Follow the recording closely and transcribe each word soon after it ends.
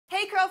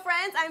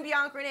girlfriends, I'm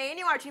Bianca Renee and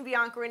you're watching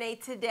Bianca Renee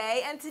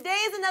Today. And today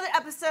is another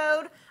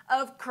episode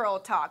of Curl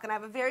Talk. And I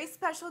have a very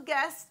special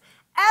guest,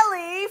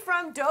 Ellie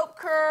from Dope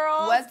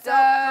Curls. What's Dope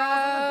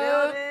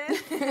up? Curls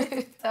in the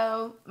building.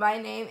 So my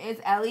name is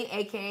Ellie,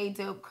 aka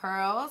Dope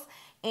Curls.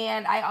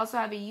 And I also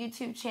have a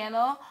YouTube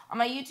channel. On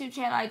my YouTube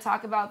channel, I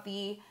talk about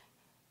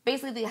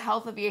basically the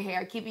health of your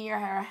hair, keeping your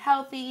hair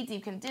healthy,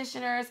 deep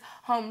conditioners,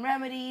 home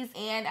remedies,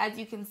 and as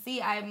you can see,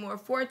 I have more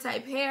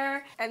 4-type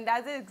hair. And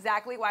that's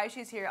exactly why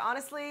she's here.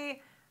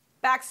 Honestly,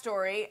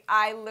 backstory,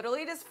 I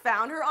literally just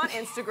found her on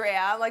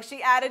Instagram. Like,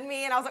 she added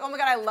me, and I was like, oh my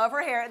God, I love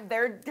her hair.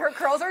 Her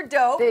curls are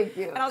dope. Thank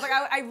you. And I was like,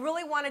 I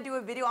really want to do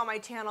a video on my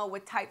channel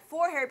with type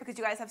 4 hair because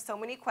you guys have so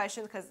many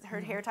questions because her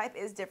hair type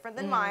is different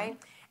than mine.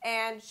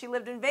 And she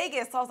lived in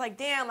Vegas, so I was like,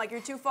 damn, like,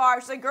 you're too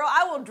far. She's like, girl,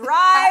 I will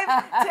drive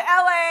to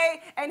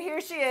LA, and here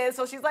she is.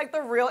 So she's like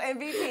the real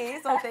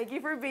MVP, so thank you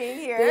for being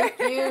here.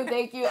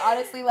 Thank you.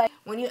 Honestly, like,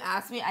 when you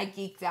asked me, I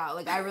geeked out.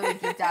 Like, I really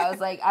geeked out. I was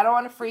like, I don't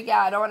want to freak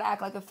out. I don't want to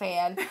act like a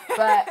fan,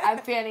 but I'm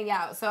fanning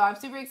out. So I'm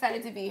super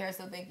excited to be here,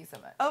 so thank you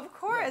so much. Of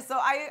course. Yes. So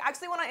I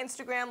actually went on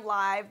Instagram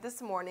Live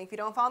this morning. If you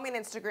don't follow me on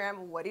Instagram,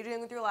 what are you doing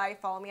with your life?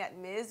 Follow me at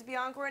Ms.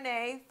 Bianca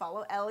Renee.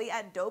 Follow Ellie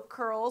at Dope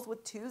Curls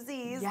with 2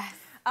 Z's. Yes.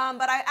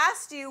 But I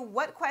asked you,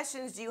 what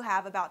questions do you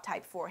have about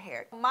type 4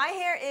 hair? My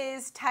hair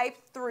is type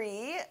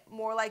 3,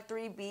 more like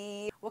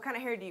 3B. What kind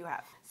of hair do you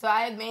have? So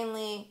I have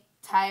mainly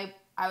type,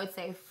 I would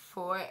say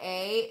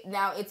 4A.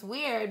 Now, it's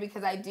weird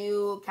because I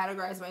do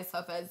categorize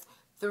myself as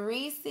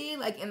 3C,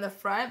 like in the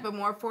front, but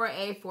more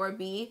 4A,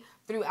 4B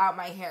throughout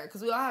my hair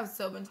because we all have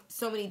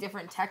so many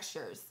different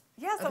textures.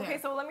 Yes, okay,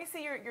 so let me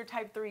see your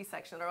type 3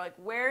 section. Or like,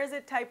 where is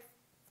it type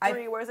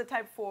 3, where's it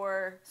type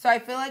 4? So I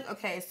feel like,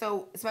 okay,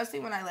 so especially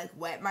when I like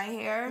wet my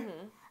hair,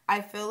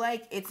 I feel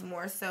like it's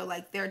more so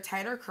like they're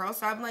tighter curls.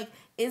 So I'm like,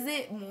 is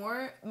it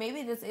more,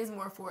 maybe this is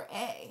more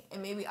 4A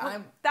and maybe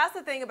That's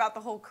the thing about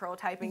the whole curl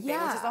typing thing,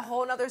 which is a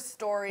whole nother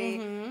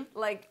story.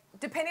 Like,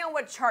 depending on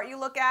what chart you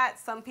look at,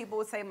 some people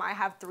would say I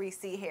have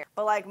 3C hair.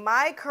 But like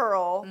my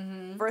curl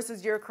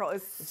versus your curl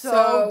is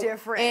so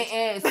different. It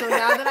is. So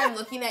now that I'm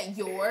looking at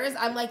yours,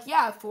 I'm like,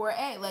 yeah,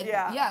 4A. Like,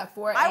 yeah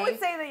 4A. I would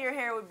say that your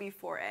hair would be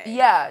 4A.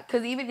 Yeah,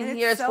 because even in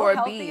here it's so 4B.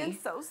 Healthy and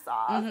so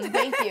soft.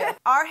 Thank you.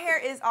 Our hair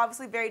is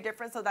obviously very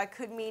different, so that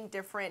could mean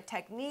different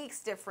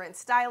techniques, different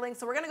styling.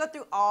 So we're going to go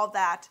through all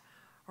that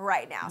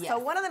right now. Yes. So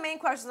one of the main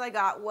questions I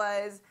got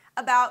was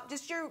about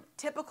just your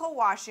typical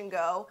wash and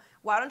go.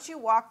 Why don't you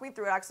walk me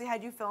through it? I actually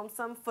had you film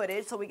some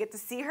footage so we get to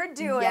see her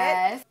do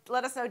it.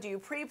 Let us know, do you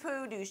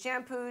pre-poo, do you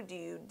shampoo, do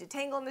you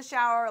detangle in the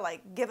shower?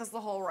 Like, give us the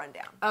whole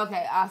rundown.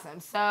 Okay, awesome.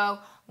 So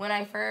when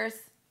I first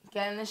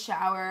get in the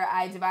shower,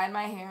 I divide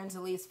my hair into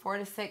at least 4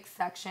 to 6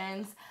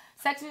 sections.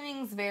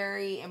 Sectioning is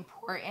very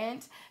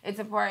important. It's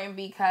important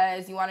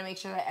because you want to make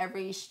sure that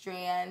every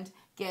strand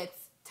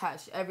gets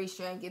touched, every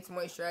strand gets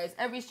moisturized,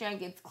 every strand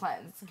gets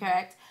cleansed,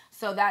 correct?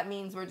 So that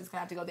means we're just going to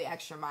have to go the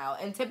extra mile.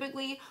 And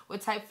typically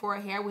with type 4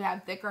 hair, we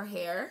have thicker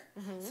hair.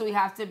 So we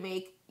have to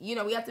make,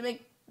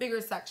 bigger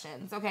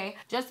sections, okay?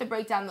 Just to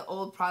break down the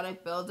old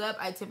product buildup,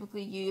 I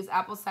typically use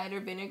apple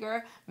cider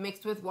vinegar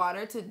mixed with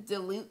water to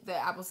dilute the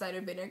apple cider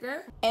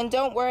vinegar. And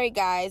don't worry,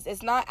 guys,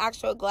 it's not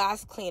actual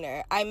glass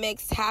cleaner. I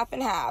mixed half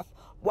and half,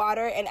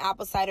 water and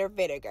apple cider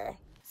vinegar.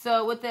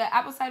 So with the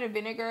apple cider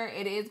vinegar,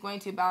 it is going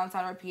to balance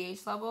out our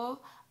pH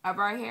level of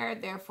our hair.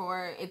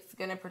 Therefore, it's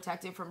going to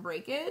protect it from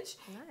breakage.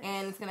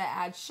 And it's going to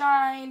add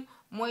shine,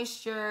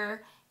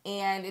 moisture,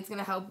 and it's going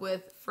to help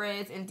with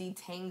frizz and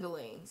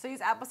detangling. So use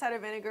apple cider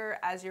vinegar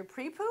as your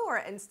pre-poo or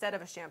instead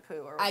of a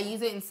shampoo? Or I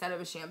use it instead of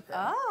a shampoo.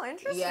 Oh,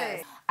 interesting.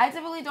 Yes. I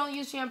typically don't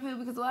use shampoo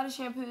because a lot of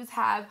shampoos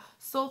have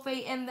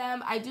sulfate in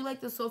them. I do like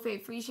the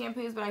sulfate-free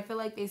shampoos, but I feel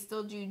like they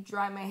still do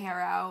dry my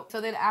hair out.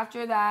 So then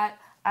after that,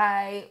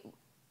 I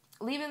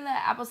leave in the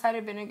apple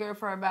cider vinegar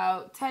for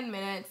about 10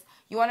 minutes.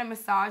 You want to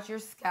massage your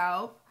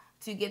scalp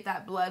to get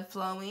that blood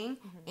flowing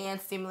and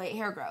stimulate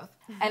hair growth.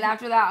 And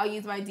after that, I'll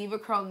use my Diva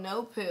Curl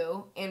No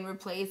Poo in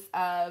replace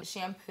of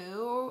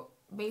shampoo,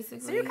 basically.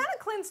 So you kind of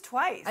cleanse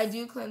twice. I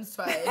do cleanse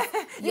twice.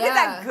 You get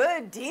that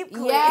good deep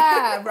clean.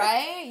 Yeah,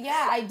 right?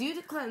 Yeah, I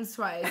do cleanse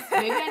twice.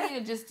 Maybe I need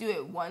to just do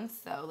it once,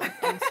 though,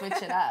 and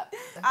switch it up.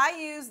 I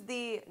use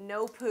the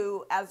No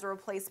Poo as a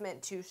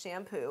replacement to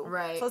shampoo.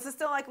 Right. So this is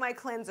still like my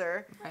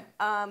cleanser.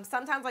 Right.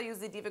 Sometimes I use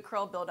the Diva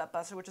Curl Build-Up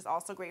Buster, which is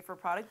also great for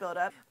product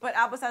build-up. But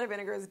apple cider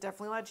vinegar is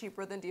definitely a lot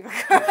cheaper than Diva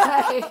Curl.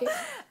 Right.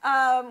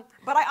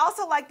 But I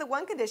also like the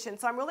One Condition.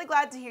 So I'm really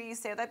glad to hear you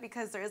say that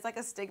because there is like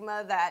a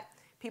stigma that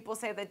people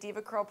say that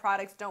Diva Curl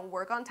products don't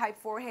work on type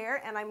 4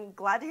 hair, and I'm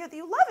glad to hear that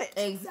you love it.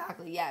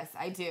 Exactly, yes,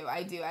 I do.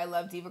 I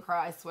love Diva Curl.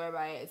 I swear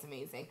by it. It's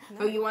amazing. Nice.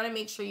 But you want to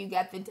make sure you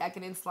get the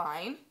Decadence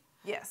line.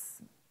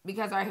 Yes.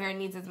 Because our hair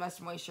needs as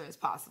much moisture as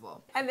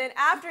possible. And then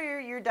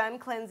after you're done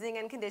cleansing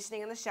and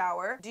conditioning in the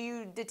shower, do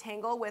you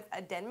detangle with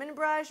a Denman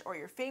brush or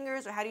your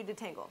fingers, or how do you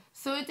detangle?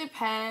 So it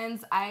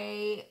depends.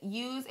 I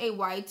use a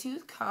wide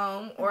tooth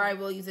comb, or I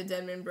will use a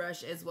Denman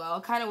brush as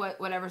well, kind of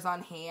whatever's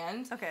on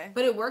hand. Okay.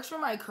 But it works for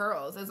my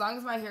curls. As long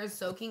as my hair is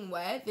soaking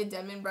wet, the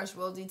Denman brush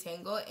will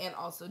detangle and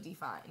also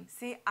define.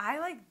 See, I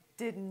like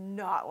did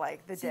not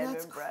like the Denman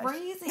brush. That's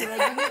crazy.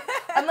 Like,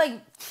 I'm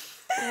like,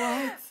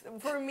 what?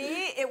 For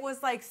me, it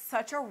was like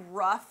such a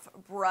rough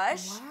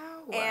brush.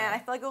 Wow. And I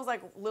feel like it was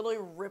like literally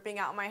ripping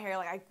out my hair.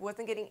 Like I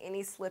wasn't getting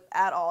any slip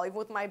at all, even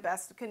with my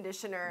best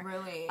conditioner.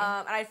 Really?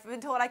 And I've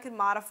been told I could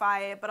modify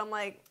it, but I'm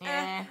like,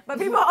 eh. But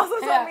people also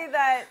told me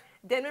that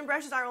Denman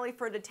brushes aren't really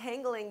for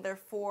detangling, they're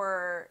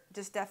for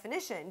just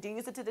definition. Do you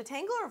use it to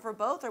detangle or for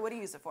both, or what do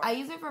you use it for? I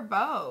use it for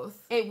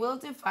both. It will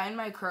define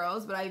my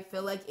curls, but I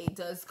feel like it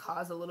does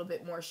cause a little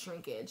bit more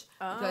shrinkage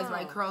because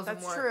my curls are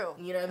more, true.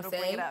 You know what I'm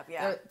saying? Bring it up,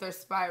 yeah. They're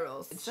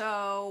spirals.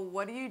 So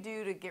what do you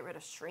do to get rid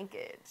of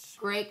shrinkage?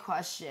 Great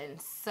question.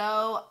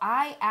 So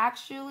I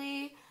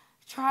actually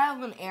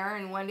trial and error,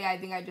 and one day I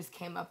think I just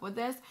came up with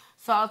this.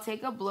 So I'll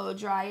take a blow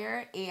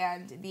dryer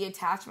and the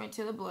attachment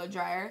to the blow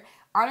dryer.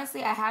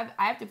 Honestly, I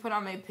have to put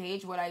on my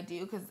page what I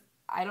do because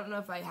I don't know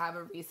if I have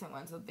a recent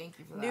one, so thank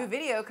you for that. New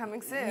video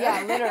coming soon.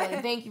 Yeah,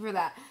 literally. Thank you for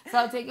that. So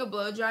I'll take a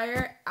blow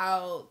dryer.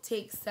 I'll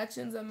take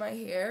sections of my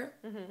hair,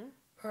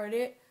 part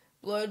it,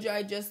 blow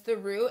dry just the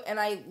root, and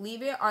I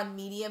leave it on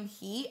medium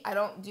heat. I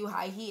don't do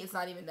high heat. It's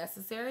not even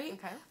necessary.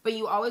 Okay. But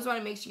you always want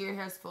to make sure your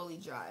hair is fully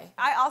dry.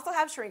 I also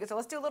have shrinkage, so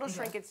let's do a little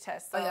shrinkage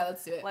test. So, oh, yeah,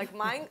 let's do it. Like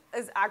mine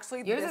is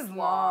actually yours this is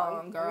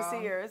long, girl. Let me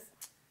see yours.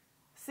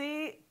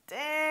 See?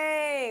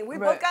 Dang. We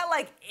both got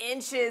like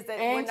inches that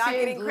we're not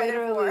getting credit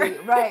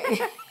for.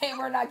 Right.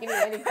 We're not getting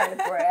any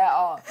credit for it at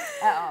all.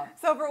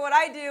 So for what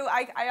I do,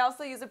 I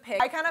also use a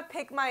pick. I kind of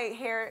pick my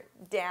hair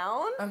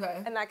down.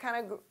 Okay. And that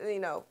kind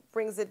of,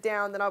 brings it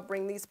down. Then I'll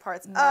bring these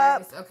parts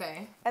up.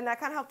 Okay. And that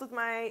kind of helps with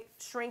my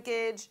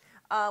shrinkage.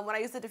 When I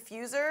use the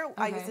diffuser,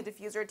 I use the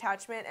diffuser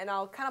attachment, and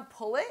I'll kind of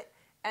pull it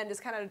and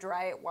just kind of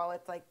dry it while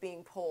it's like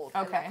being pulled.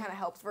 Okay. And that kind of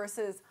helps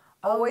versus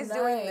always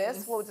doing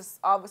this. We'll just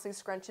obviously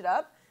scrunch it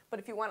up. But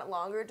if you want it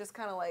longer, just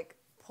kind of like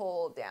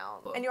pull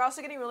down. And you're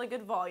also getting really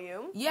good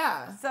volume.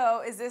 Yeah.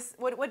 So is this,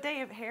 what day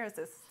of hair is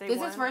this? Day this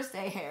one? is first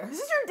day hair. This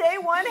is your day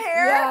one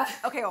hair? Yeah.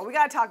 Okay, well, we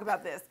got to talk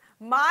about this.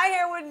 My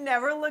hair would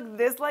never look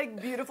this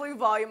like beautifully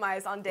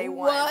volumized on day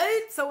one.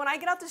 What? So when I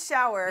get out the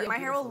shower, my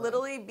hair will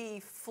literally be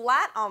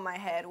flat on my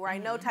head, where I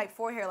know type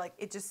 4 hair, like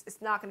it's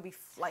not going to be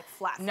like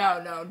flat. No,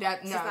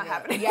 it's not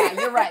happening. Yeah,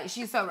 you're right.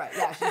 She's so right.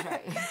 Yeah, she's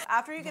right.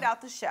 After you get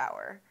out the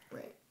shower,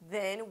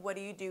 then what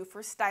do you do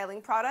for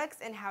styling products,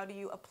 and how do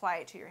you apply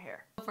it to your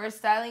hair? For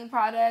styling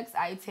products,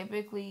 I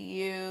typically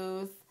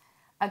use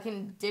a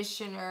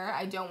conditioner.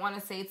 I don't want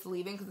to say it's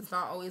leave-in because it's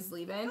not always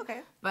leave-in.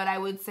 Okay. But I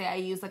would say I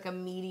use like a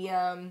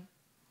medium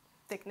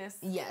thickness.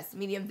 Yes,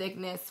 medium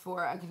thickness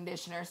for a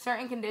conditioner.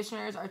 Certain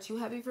conditioners are too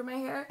heavy for my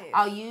hair.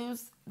 I'll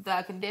use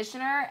the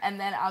conditioner and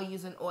then I'll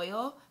use an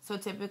oil. So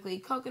typically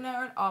coconut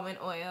or almond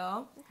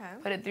oil. Okay.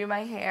 Put it through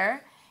my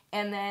hair,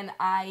 and then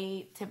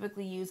I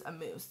typically use a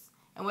mousse.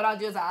 And what I'll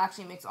do is I'll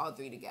actually mix all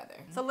three together.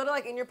 So literally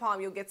like in your palm,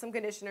 you'll get some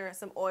conditioner,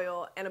 some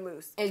oil, and a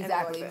mousse.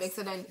 Exactly. Mix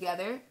it in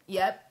together.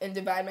 Yep. And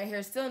divide my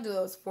hair still into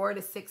those 4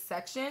 to 6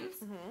 sections.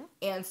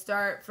 And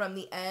start from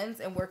the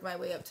ends and work my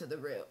way up to the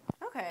root.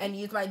 Okay. And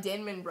use my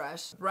Denman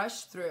brush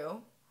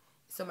through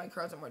so my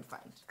curls are more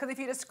defined. Because if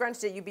you just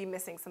scrunched it, you'd be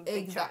missing some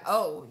big chunks.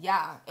 Oh,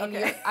 yeah. And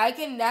I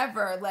can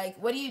never, like,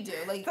 what do you do?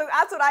 Like, so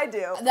that's what I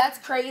do. That's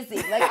crazy.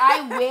 Like,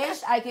 I wish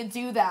I could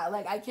do that.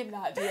 Like, I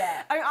cannot do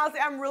that. I mean,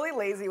 honestly, I'm really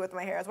lazy with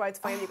my hair. That's why it's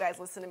funny that you guys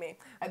listen to me.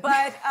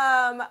 But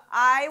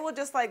I will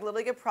just, like,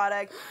 literally get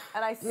product,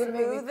 and I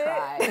smooth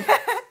it.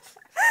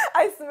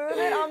 I smooth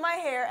it on my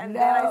hair, and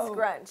then I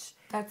scrunch.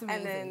 That's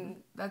amazing. And then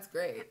that's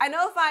great. I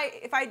know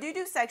if I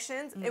do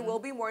sections, it will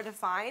be more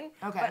defined.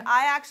 Okay. But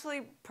I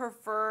actually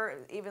prefer,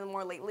 even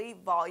more lately,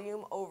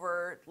 volume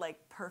over like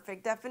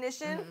perfect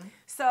definition.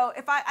 So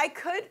if I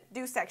could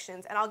do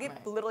sections, and I'll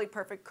get literally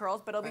perfect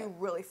curls, but it'll be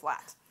really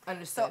flat.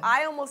 Understood. So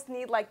I almost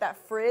need like that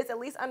frizz, at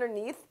least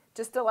underneath,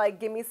 just to like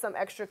give me some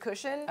extra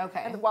cushion.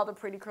 Okay. And while the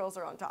pretty curls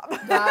are on top.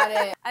 Got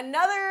it.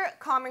 Another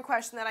common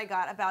question that I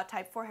got about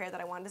type 4 hair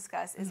that I want to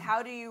discuss is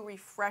how do you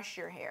refresh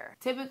your hair?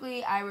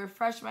 Typically, I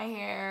refresh my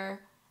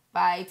hair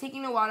by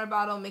taking a water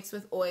bottle mixed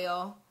with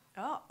oil.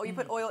 Oh, you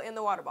put oil in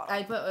the water bottle.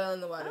 I put oil in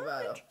the water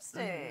bottle.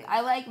 Interesting.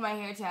 I like my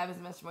hair to have as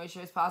much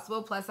moisture as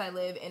possible. Plus, I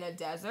live in a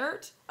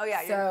desert. Oh,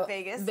 yeah, you're in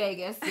Vegas.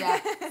 Vegas,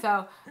 yeah.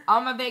 So, all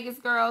my Vegas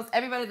girls,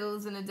 everybody that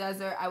lives in a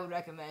desert, I would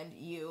recommend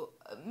you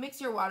mix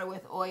your water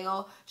with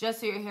oil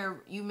just so your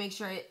hair, you make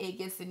sure it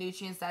gets the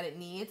nutrients that it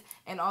needs.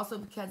 And also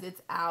because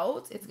it's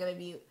out,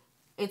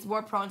 it's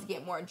more prone to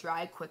get more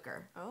dry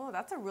quicker. Oh,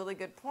 that's a really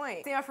good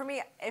point. So, for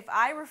me, if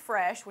I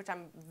refresh, which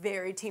I'm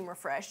very team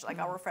refresh, like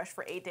I'll refresh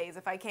for 8 days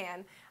if I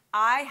can,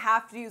 I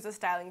have to use a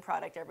styling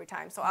product every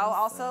time. So I'll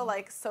also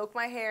like soak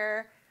my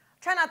hair.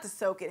 Try not to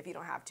soak it if you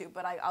don't have to,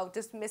 but I'll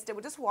just mist it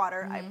with just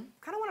water. I kind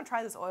of want to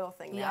try this oil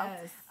thing now.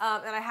 Yes.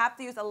 And I have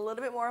to use a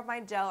little bit more of my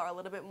gel or a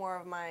little bit more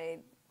of my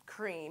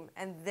cream,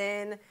 and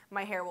then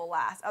my hair will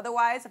last.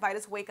 Otherwise, if I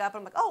just wake up and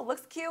I'm like, oh, it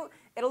looks cute,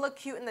 it'll look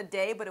cute in the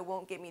day, but it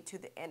won't get me to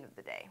the end of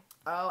the day.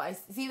 Oh, I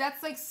see.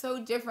 That's like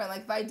so different.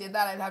 Like if I did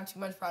that, I'd have too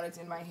much product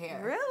in my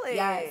hair. Really?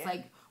 Yeah, it's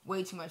like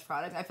way too much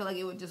product. I feel like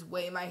it would just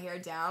weigh my hair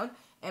down,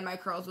 and my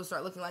curls will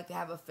start looking like they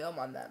have a film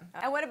on them.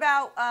 And what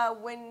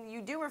about when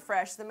you do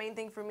refresh? The main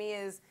thing for me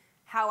is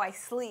how I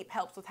sleep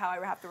helps with how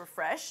I have to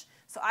refresh.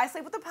 So I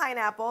sleep with a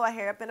pineapple, I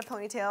hair up in a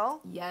ponytail.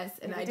 Yes,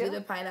 and I do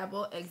the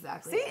pineapple,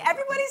 exactly. See,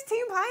 everybody's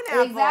team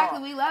pineapple.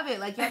 Exactly, we love it.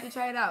 Like, you have to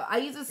try it out. I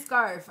use a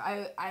scarf.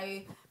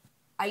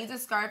 I use a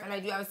scarf, and I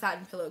do have a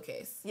satin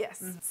pillowcase.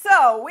 Yes.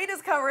 So we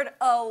just covered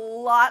a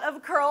lot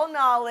of curl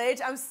knowledge.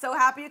 I'm so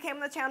happy you came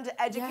on the channel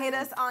to educate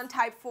us on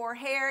type 4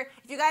 hair.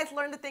 If you guys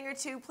learned a thing or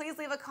two, please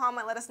leave a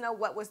comment. Let us know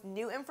what was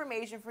new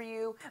information for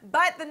you.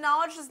 But the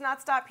knowledge does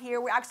not stop here.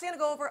 We're actually going to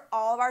go over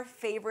all of our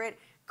favorite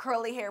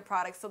curly hair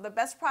products. So the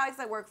best products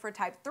that work for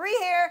type 3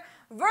 hair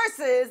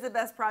versus the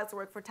best products that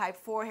work for type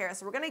 4 hair.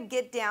 So we're going to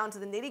get down to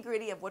the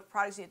nitty-gritty of what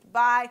products you need to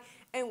buy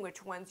and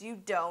which ones you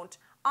don't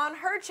on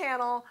her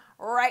channel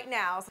right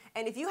now.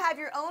 And if you have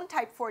your own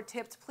type 4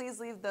 tips,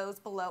 please leave those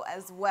below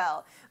as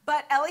well.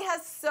 But Ellie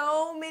has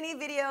so many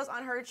videos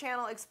on her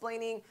channel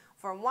explaining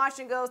from wash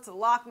and goes to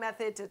lock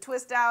method to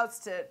twist outs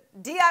to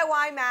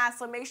DIY masks.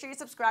 So make sure you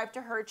subscribe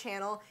to her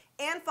channel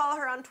and follow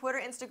her on Twitter,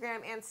 Instagram,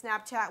 and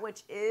Snapchat,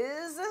 which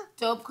is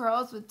Dope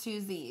Curls with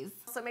 2 Z's.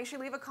 So make sure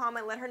you leave a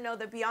comment, let her know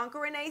that Bianca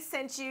Renee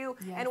sent you,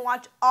 and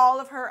watch all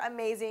of her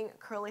amazing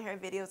curly hair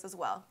videos as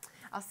well.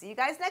 I'll see you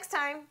guys next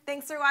time.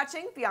 Thanks for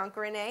watching Bianca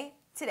Renee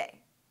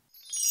Today.